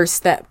the curse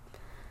that,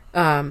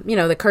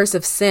 the curse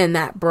of sin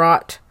that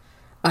brought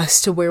us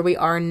to where we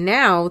are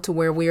now, to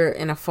where we're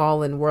in a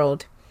fallen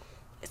world.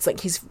 It's like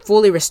he's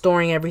fully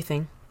restoring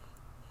everything.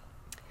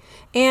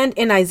 And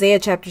in Isaiah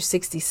chapter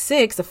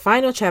 66, the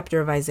final chapter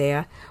of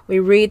Isaiah, we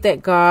read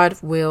that God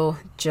will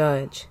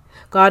judge.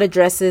 God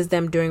addresses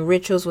them during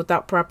rituals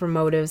without proper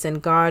motives,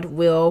 and God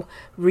will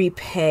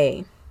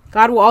repay. We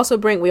also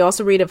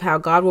read of how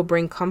God will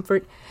bring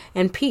comfort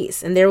and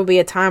peace, and there will be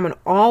a time when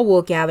all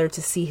will gather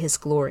to see his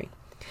glory.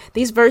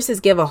 These verses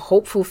give a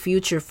hopeful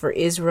future for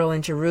Israel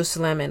and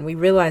Jerusalem, and we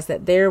realize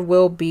that there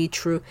will be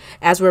true,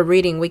 as we're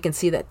reading, we can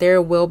see that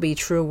there will be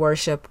true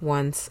worship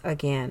once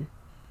again.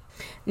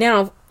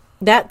 Now,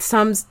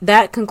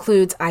 that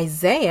concludes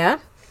Isaiah,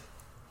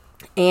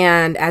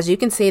 and as you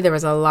can see, there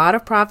was a lot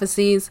of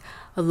prophecies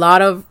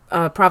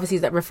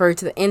that refer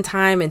to the end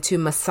time and to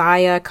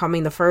Messiah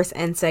coming the first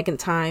and second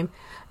time,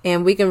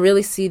 and we can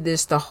really see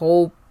the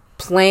whole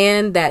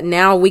plan that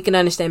now we can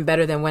understand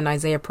better than when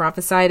Isaiah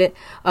prophesied it,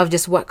 of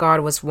just what God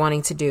was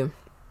wanting to do.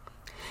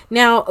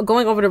 Now,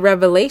 going over to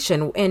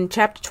Revelation, in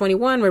chapter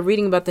 21, we're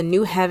reading about the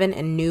new heaven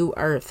and new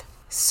earth.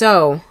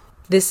 So,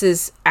 this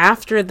is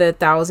after the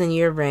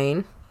 1,000-year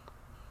reign.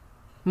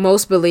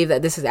 Most believe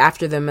that this is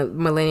after the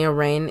millennial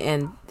reign,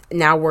 and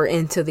now we're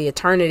into the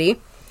eternity.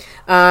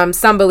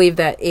 Some believe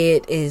that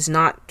it is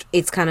not,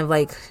 it's kind of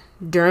like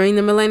during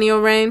the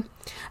millennial reign.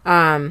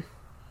 But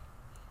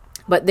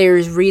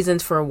there's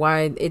reasons for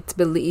why it's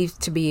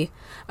believed to be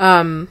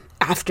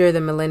after the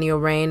millennial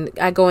reign.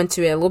 I go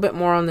into it a little bit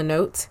more on the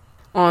notes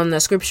on the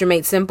Scripture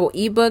Made Simple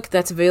ebook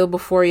that's available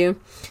for you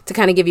to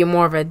kind of give you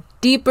more of a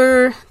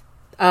deeper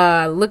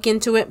look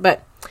into it.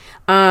 But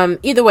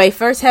either way,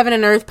 first heaven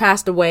and earth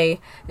passed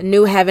away, a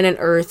new heaven and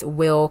earth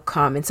will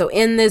come. And so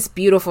in this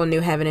beautiful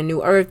new heaven and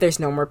new earth, there's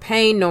no more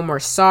pain, no more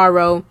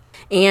sorrow.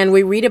 And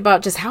we read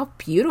about just how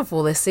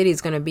beautiful this city is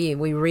going to be.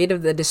 We read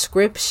of the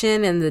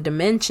description and the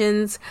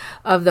dimensions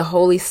of the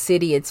holy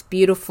city. It's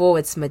beautiful.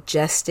 It's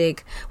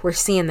majestic. We're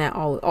seeing that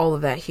all of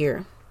that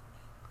here.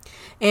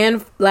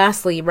 And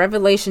lastly,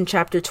 Revelation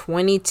chapter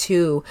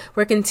 22.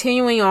 We're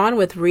continuing on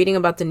with reading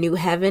about the new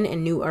heaven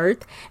and new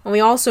earth. And we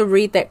also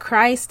read that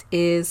Christ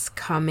is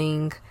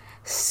coming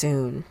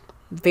soon.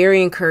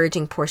 Very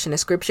encouraging portion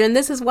of scripture. And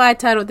this is why I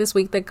titled this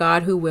week, The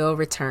God Who Will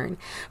Return.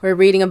 We're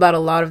reading about a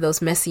lot of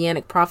those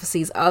messianic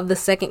prophecies of the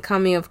second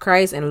coming of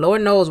Christ. And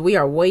Lord knows we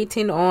are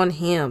waiting on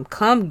him.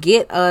 Come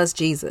get us,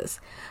 Jesus,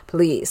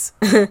 please.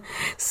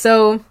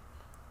 So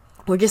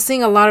we're just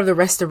seeing a lot of the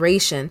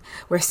restoration.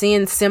 We're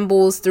seeing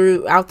symbols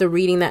throughout the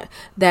reading that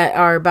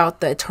are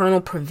about the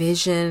eternal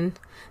provision,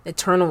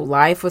 eternal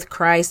life with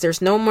Christ. There's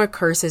no more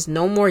curses,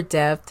 no more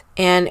death.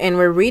 And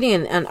we're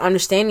reading and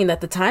understanding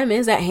that the time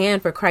is at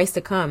hand for Christ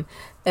to come.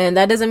 And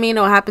that doesn't mean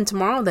it'll happen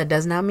tomorrow. That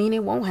does not mean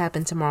it won't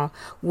happen tomorrow.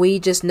 We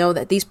just know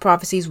that these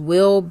prophecies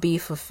will be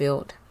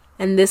fulfilled.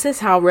 And this is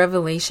how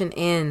Revelation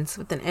ends,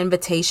 with an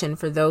invitation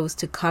for those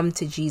to come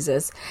to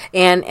Jesus,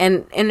 and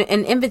an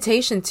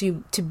invitation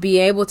to be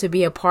able to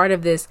be a part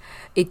of this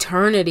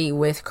eternity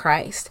with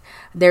Christ.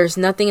 There's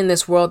nothing in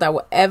this world that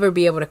will ever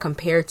be able to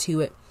compare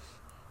to it.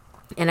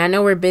 And I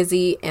know we're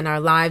busy in our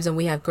lives and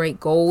we have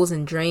great goals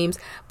and dreams,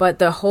 but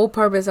the whole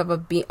purpose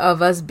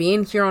of us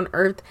being here on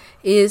earth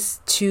is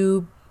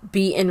to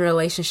be in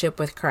relationship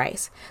with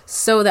Christ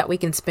so that we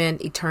can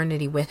spend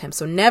eternity with him.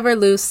 So never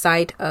lose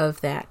sight of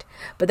that.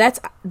 But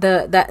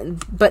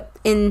but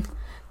in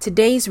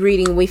today's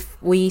reading, we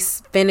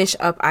finish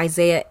up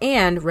Isaiah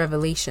and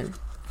Revelation.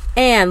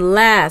 And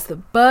last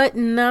but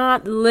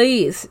not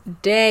least,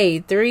 day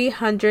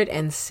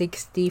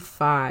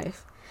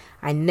 365.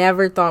 I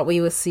never thought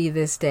we would see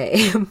this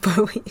day,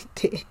 but we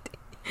did.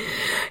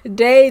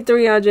 Day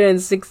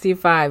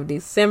 365,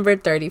 December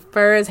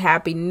 31st.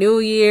 Happy New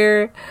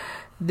Year.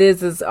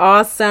 This is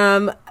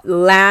awesome.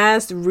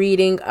 Last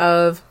reading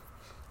of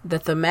the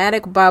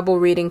thematic Bible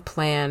reading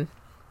plan.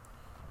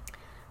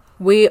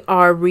 We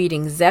are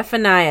reading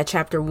Zephaniah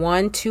chapter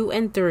 1, 2,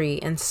 and 3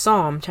 and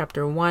Psalm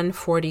chapter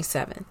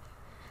 147.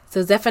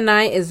 So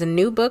Zephaniah is a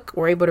new book.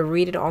 We're able to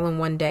read it all in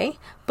one day.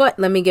 But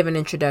let me give an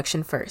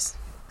introduction first.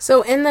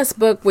 So in this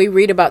book, we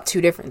read about two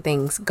different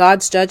things: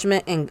 God's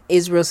judgment and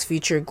Israel's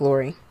future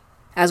glory.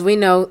 As we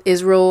know,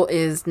 Israel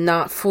is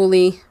not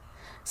fully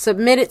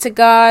submitted to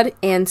God,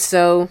 and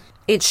so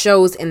it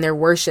shows in their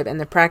worship and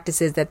the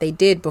practices that they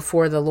did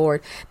before the Lord.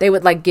 They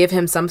would give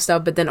him some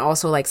stuff, but then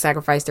also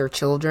sacrifice their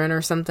children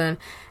or something.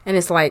 And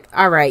it's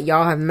all right,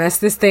 y'all have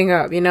messed this thing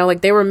up.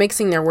 They were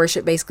mixing their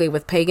worship basically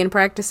with pagan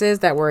practices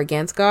that were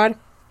against God.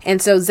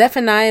 And so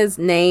Zephaniah's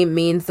name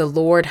means the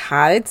Lord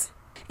hides.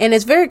 And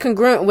it's very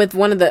congruent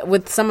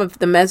with some of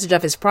the message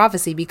of his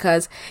prophecy,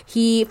 because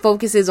he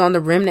focuses on the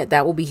remnant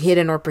that will be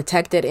hidden or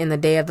protected in the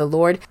day of the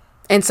Lord.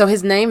 And so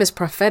his name is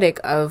prophetic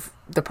of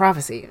the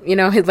prophecy.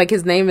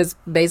 His name is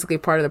basically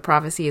part of the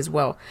prophecy as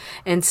well.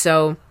 And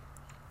so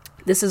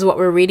this is what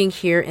we're reading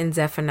here in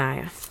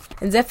Zephaniah.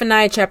 In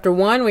Zephaniah chapter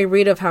 1, we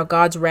read of how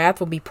God's wrath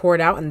will be poured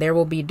out and there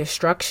will be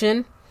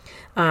destruction.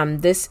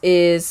 This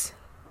is,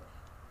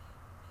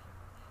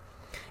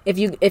 if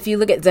you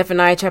look at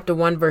Zephaniah chapter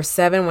 1, verse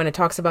 7, when it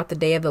talks about the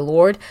day of the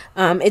Lord,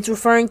 it's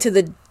referring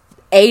to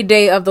a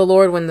day of the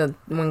Lord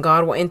when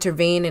God will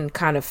intervene and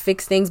kind of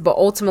fix things, but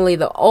ultimately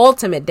the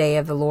ultimate day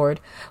of the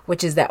Lord,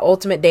 which is that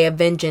ultimate day of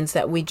vengeance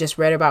that we just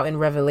read about in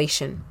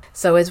Revelation.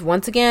 So it's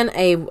once again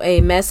a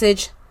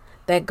message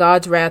that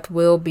God's wrath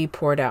will be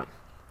poured out.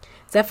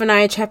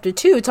 Zephaniah chapter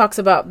 2 talks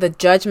about the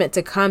judgment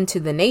to come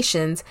to the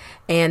nations,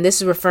 and this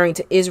is referring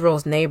to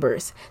Israel's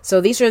neighbors.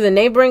 So these are the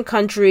neighboring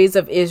countries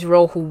of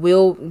Israel who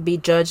will be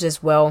judged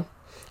as well.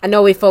 I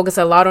know we focus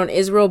a lot on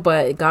Israel,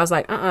 but God's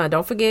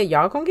don't forget,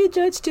 y'all gonna get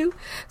judged too.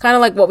 Kind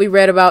of like what we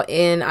read about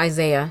in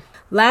Isaiah.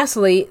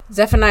 Lastly,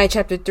 Zephaniah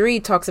chapter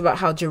 3 talks about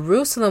how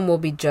Jerusalem will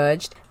be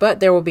judged, but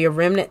there will be a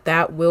remnant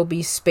that will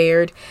be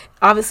spared.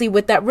 Obviously,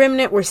 with that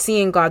remnant, we're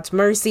seeing God's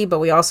mercy, but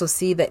we also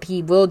see that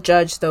he will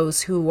judge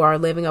those who are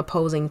living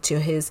opposing to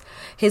his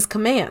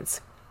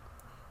commands.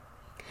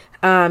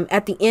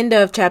 At the end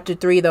of chapter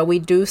 3, though, we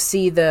do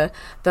see the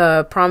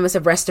promise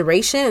of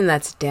restoration, and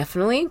that's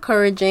definitely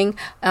encouraging.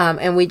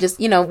 And we just,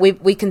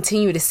 we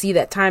continue to see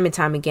that time and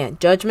time again.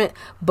 Judgment,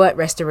 but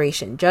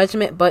restoration.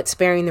 Judgment, but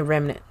sparing the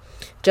remnant.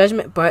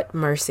 Judgment, but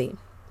mercy.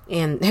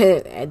 And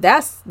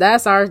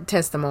that's our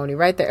testimony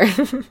right there.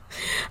 I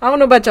don't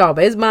know about y'all,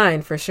 but it's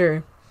mine for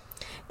sure.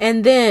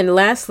 And then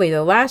lastly,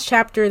 the last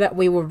chapter that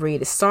we will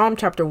read is Psalm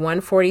chapter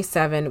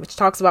 147, which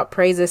talks about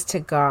praises to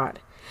God.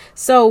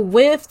 So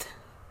with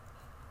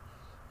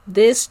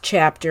this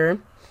chapter,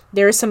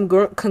 there is some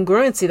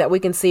congruency that we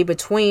can see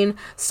between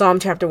Psalm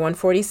chapter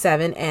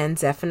 147 and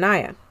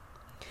Zephaniah.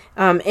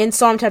 In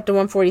Psalm chapter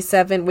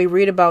 147, we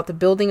read about the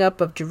building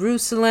up of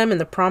Jerusalem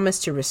and the promise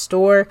to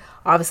restore,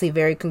 obviously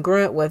very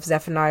congruent with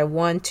Zephaniah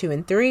 1, 2,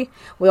 and 3.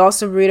 We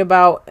also read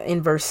about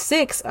in verse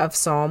 6 of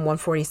Psalm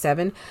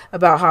 147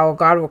 about how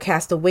God will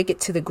cast the wicked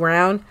to the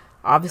ground.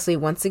 Obviously,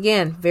 once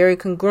again, very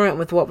congruent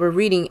with what we're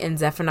reading in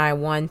Zephaniah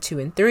 1, 2,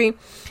 and 3,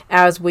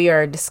 as we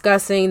are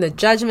discussing the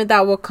judgment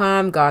that will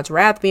come, God's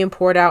wrath being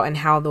poured out, and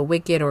how the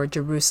wicked or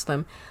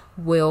Jerusalem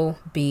will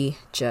be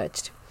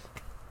judged.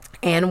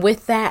 And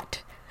with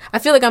that, I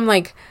feel like I'm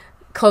like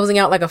closing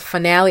out like a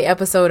finale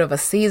episode of a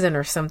season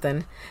or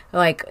something.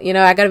 Like,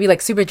 I got to be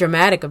like super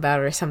dramatic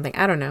about it or something.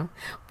 I don't know.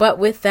 But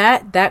with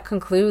that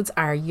concludes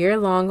our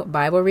year-long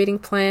Bible reading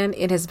plan.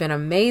 It has been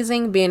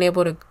amazing being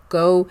able to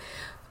go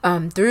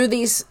through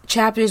these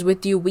chapters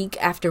with you week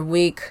after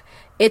week.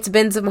 It's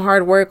been some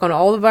hard work on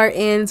all of our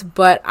ends,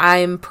 but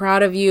I'm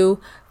proud of you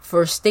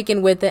for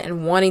sticking with it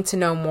and wanting to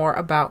know more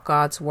about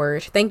God's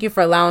word. Thank you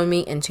for allowing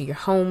me into your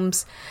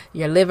homes,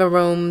 your living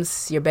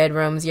rooms, your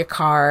bedrooms, your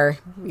car,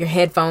 your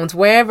headphones,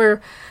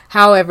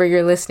 however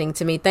you're listening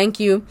to me. Thank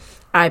you.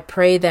 I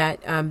pray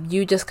that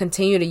you just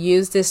continue to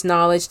use this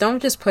knowledge.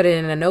 Don't just put it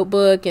in a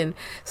notebook and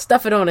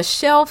stuff it on a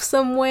shelf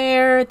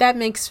somewhere. That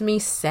makes me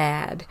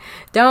sad.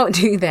 Don't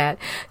do that.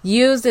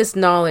 Use this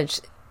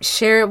knowledge.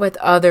 Share it with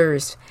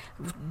others.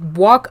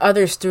 Walk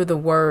others through the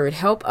word.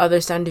 Help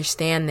others to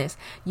understand this.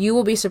 You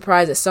will be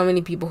surprised at so many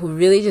people who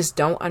really just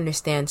don't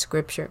understand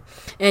scripture.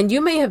 And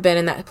you may have been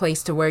in that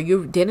place to where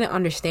you didn't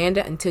understand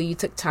it until you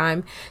took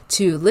time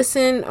to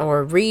listen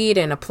or read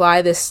and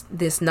apply this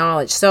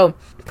knowledge. So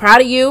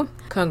proud of you.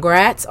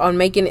 Congrats on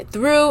making it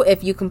through.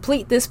 If you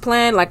complete this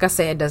plan, like I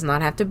said, it does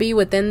not have to be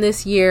within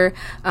this year.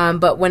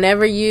 But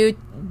whenever you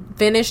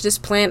finish this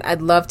plan,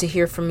 I'd love to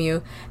hear from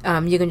you.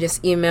 You can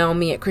just email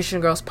me at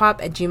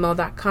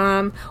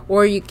christiangirlspop@gmail.com,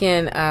 or you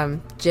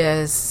can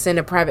just send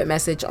a private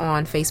message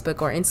on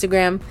Facebook or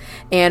Instagram.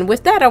 And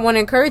with that, I want to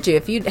encourage you,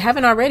 if you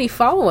haven't already,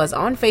 follow us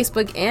on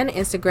Facebook and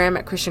Instagram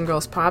at Christian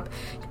Girls Pop.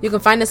 You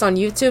can find us on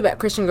YouTube at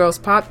Christian Girls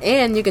Pop,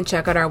 and you can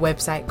check out our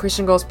website,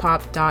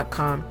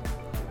 christiangirlspop.com,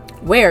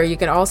 where you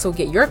can also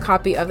get your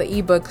copy of the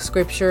ebook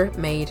Scripture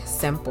Made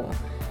Simple.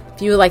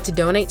 If you would like to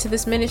donate to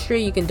this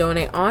ministry, you can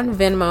donate on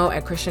Venmo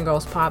at Christian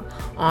Girls Pop,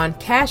 on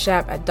Cash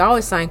App at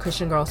 $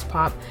 Christian Girls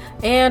Pop,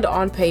 and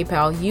on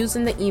PayPal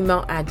using the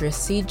email address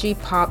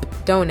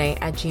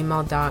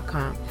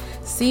cgpopdonate@gmail.com.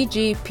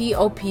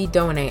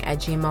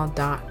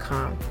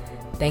 cgpopdonate@gmail.com.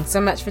 Thanks so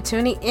much for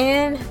tuning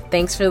in.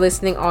 Thanks for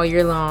listening all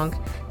year long.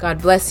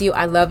 God bless you.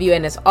 I love you.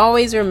 And as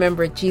always,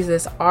 remember,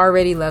 Jesus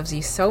already loves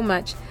you so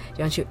much.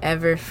 Don't you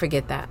ever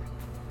forget that.